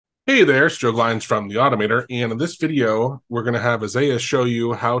Hey there, it's Joe Glines from the Automator, and in this video, we're going to have Isaiah show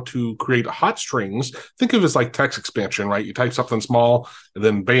you how to create hot strings. Think of it as like text expansion, right? You type something small, and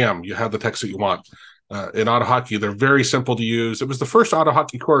then bam, you have the text that you want. In AUTOHOTKEY, they're very simple to use. It was the first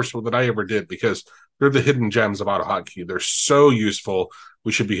AUTOHOTKEY course that I ever did because they're the hidden gems of AUTOHOTKEY. They're so useful.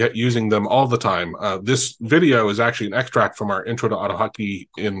 We should be using them all the time. This video is actually an extract from our Intro to AUTOHOTKEY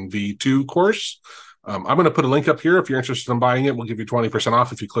in V2 course. I'm going to put a link up here. If you're interested in buying it, we'll give you 20%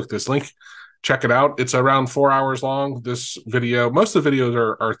 off if you click this link. Check it out. It's around 4 hours long. This video, most of the videos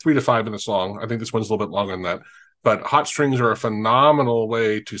are 3 to 5 minutes long. I think this one's a little bit longer than that. But hot strings are a phenomenal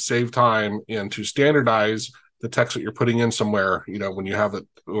way to save time and to standardize the text that you're putting in somewhere, when you have it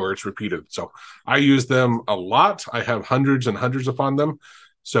or it's repeated. So I use them a lot. I have hundreds and hundreds upon them.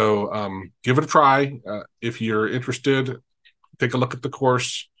 So give it a try. If you're interested, take a look at the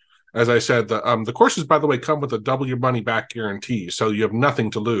course. As I said, the courses, by the way, come with a double your money back guarantee. So you have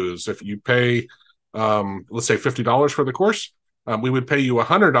nothing to lose. If you pay, let's say $50 for the course, we would pay you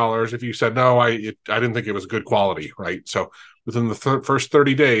 $100 if you said, no, I didn't think it was good quality, right? So within the first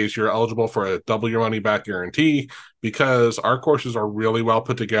 30 days, you're eligible for a double your money back guarantee because our courses are really well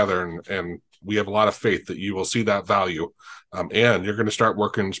put together and we have a lot of faith that you will see that value and you're going to start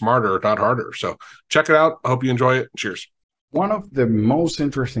working smarter, not harder. So check it out. I hope you enjoy it. Cheers. One of the most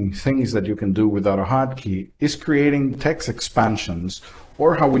interesting things that you can do with AUTOHOTKEY is creating text expansions,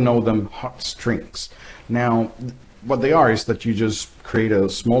 or how we know them, hot strings. Now, what they are is that you just create a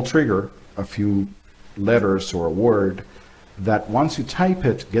small trigger, a few letters or a word, that once you type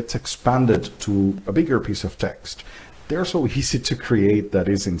it, gets expanded to a bigger piece of text. They're so easy to create that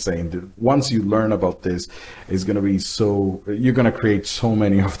is insane. Once you learn about this, it's going to be you're going to create so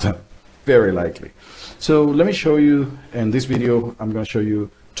many of them, very likely. So let me show you, in this video, I'm going to show you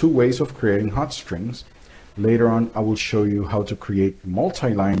 2 ways of creating hot strings. Later on, I will show you how to create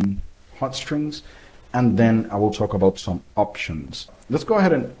multi-line hot strings, and then I will talk about some options. Let's go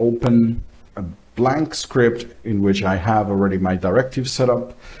ahead and open a blank script in which I have already my directives set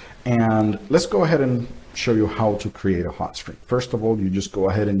up, and let's go ahead and show you how to create a hot string. First of all, you just go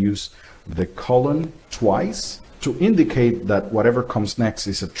ahead and use the colon twice to indicate that whatever comes next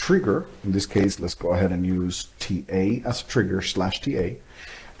is a trigger. In this case, let's go ahead and use TA as a trigger, /TA.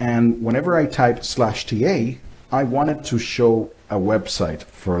 And whenever I type /TA, I wanted to show a website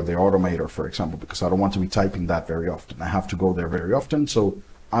for the Automator, for example, because I don't want to be typing that very often. I have to go there very often, so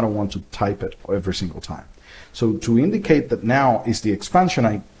I don't want to type it every single time. So to indicate that now is the expansion,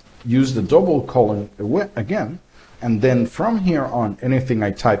 I use the double colon again, and then from here on, anything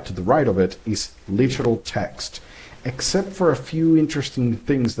I type to the right of it is literal text, except for a few interesting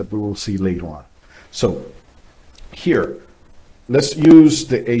things that we will see later on. So here, let's use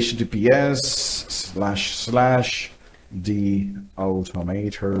the HTTPS /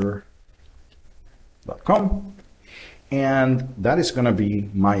 the-automator.com, and that is going to be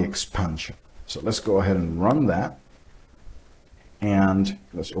my expansion. So let's go ahead and run that, and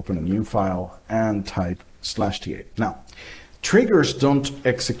let's open a new file and type /TA. Now, triggers don't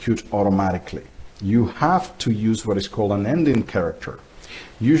execute automatically. You have to use what is called an ending character,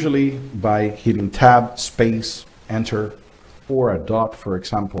 usually by hitting tab, space, enter, or a dot, for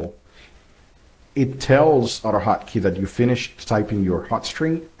example. It tells AUTOHOTKEY that you finished typing your hot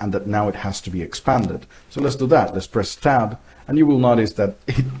string and that now it has to be expanded. So let's do that. Let's press tab, and you will notice that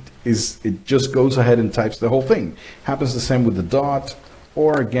it just goes ahead and types the whole thing. Happens the same with the dot,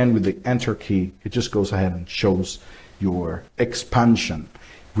 or again with the enter key, it just goes ahead and shows your expansion,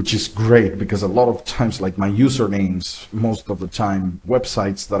 which is great because a lot of times, like my usernames, most of the time,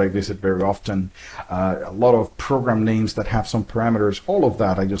 websites that I visit very often, a lot of program names that have some parameters, all of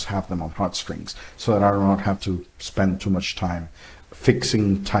that, I just have them on hot strings so that I do not have to spend too much time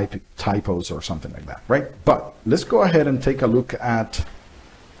fixing typos or something like that, right? But let's go ahead and take a look at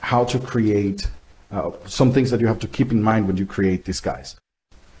how to create some things that you have to keep in mind when you create these guys.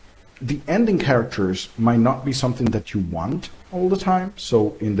 The ending characters might not be something that you want all the time.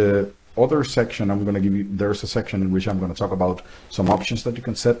 So in the other section, I'm going to give you, there's a section in which I'm going to talk about some options that you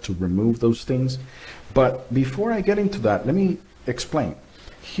can set to remove those things. But before I get into that, let me explain.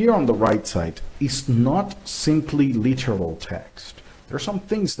 Here on the right side is not simply literal text. There are some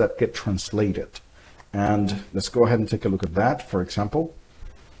things that get translated. And let's go ahead and take a look at that. For example,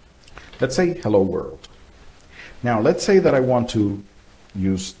 let's say hello world. Now let's say that I want to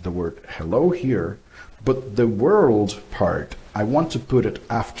use the word hello here, but the world part, I want to put it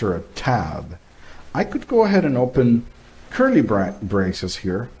after a tab. I could go ahead and open curly braces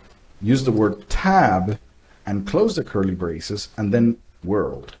here, use the word tab, and close the curly braces, and then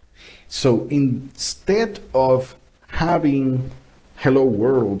world. So instead of having hello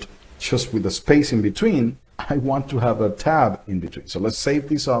world just with a space in between. I want to have a tab in between. So let's save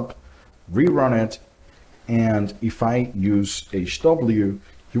this up, rerun it, and if I use HW,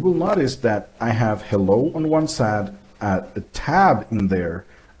 you will notice that I have hello on one side, a tab in there,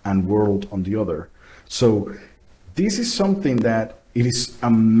 and world on the other. So this is something that it is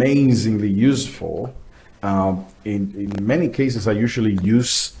amazingly useful. In many cases, I usually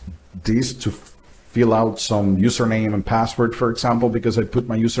use this to fill out some username and password, for example, because I put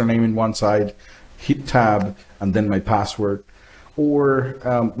my username in one side, hit tab, and then my password. Or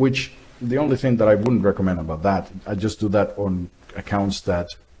which the only thing that I wouldn't recommend about that, I just do that on accounts that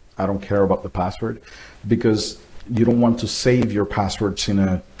I don't care about the password, because you don't want to save your passwords in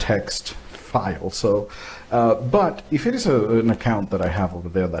a text file. So, but if it is an account that I have over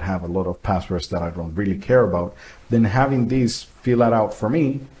there that have a lot of passwords that I don't really care about, then having these fill that out for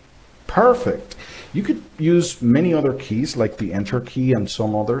me, perfect. You could use many other keys like the enter key and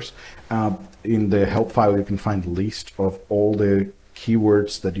some others. In the help file, you can find a list of all the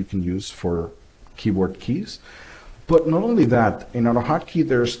keywords that you can use for keyboard keys. But not only that, in AUTOHOTKEY,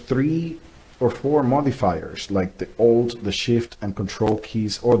 there's 3 or 4 modifiers like the Alt, the Shift, and Control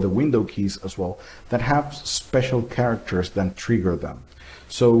keys, or the window keys as well, that have special characters that trigger them.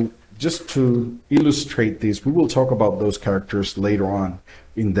 So just to illustrate this, we will talk about those characters later on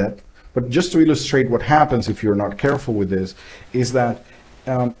in depth. But just to illustrate what happens if you're not careful with this, is that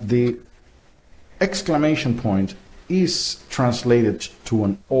the exclamation point is translated to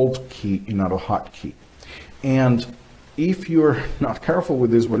an Alt key in AUTOHOTKEY. And if you're not careful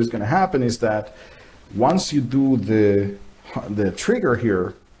with this, what is going to happen is that once you do the trigger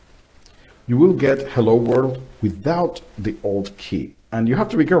here, you will get hello world without the Alt key. And you have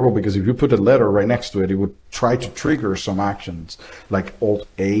to be careful, because if you put a letter right next to it, it would try to trigger some actions. Like Alt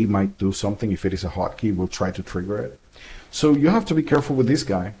A might do something. If it is a hotkey, it will try to trigger it. So you have to be careful with this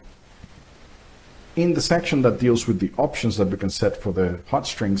guy. In the section that deals with the options that we can set for the hot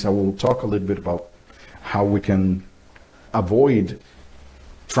strings, I will talk a little bit about how we can avoid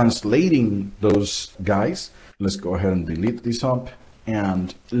translating those guys. Let's go ahead and delete this up.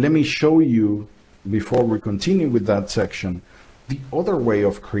 And let me show you, before we continue with that section, the other way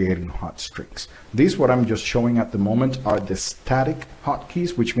of creating hot strings. These, what I'm just showing at the moment, are the static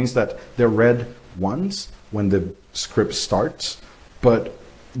hotkeys, which means that they're read once when the script starts, but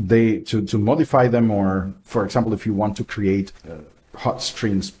to modify them, or for example, if you want to create hot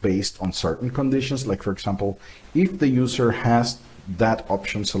strings based on certain conditions, like for example, if the user has that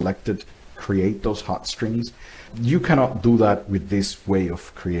option selected, create those hot strings, you cannot do that with this way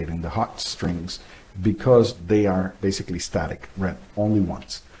of creating the hot strings, because they are basically static, read only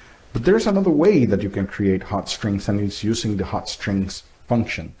once. But there's another way that you can create hot strings, and it's using the hot strings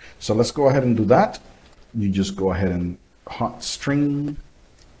function. So let's go ahead and do that. You just go ahead and hot string.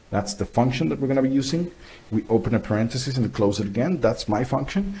 That's the function that we're going to be using. We open a parenthesis and close it again. That's my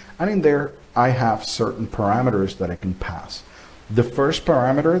function. And in there, I have certain parameters that I can pass. The first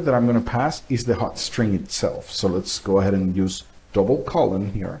parameter that I'm going to pass is the hot string itself. So let's go ahead and use double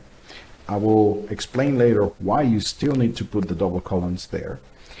colon here. I will explain later why you still need to put the double colons there.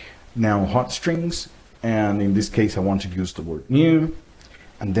 Now, hot strings, and in this case, I want to use the word new,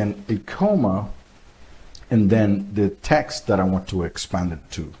 and then a comma, and then the text that I want to expand it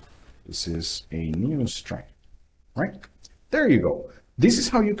to. This is a new string, right? There you go. This is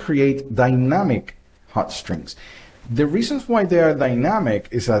how you create dynamic hot strings. The reasons why they are dynamic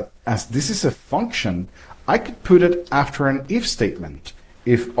is that, as this is a function, I could put it after an if statement.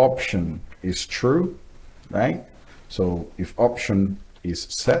 If option is true, right? So if option is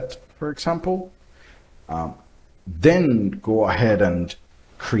set, for example, then go ahead and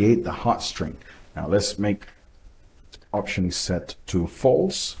create the hot string. Now let's make option is set to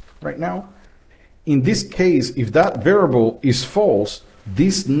false right now. In this case, if that variable is false,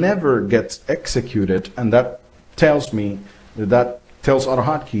 this never gets executed, and that tells me that tells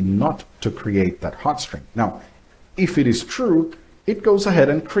AUTOHOTKEY not to create that hot string. Now, if it is true, it goes ahead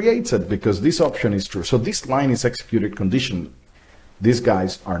and creates it, because this option is true. So this line is executed conditionally. These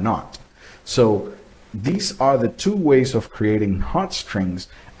guys are not. So these are the two ways of creating hot strings,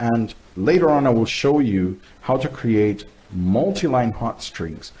 and later on I will show you how to create multi-line hot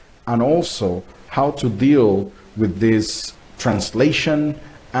strings, and also how to deal with this translation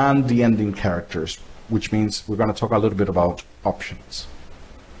and the ending characters, which means we're going to talk a little bit about options.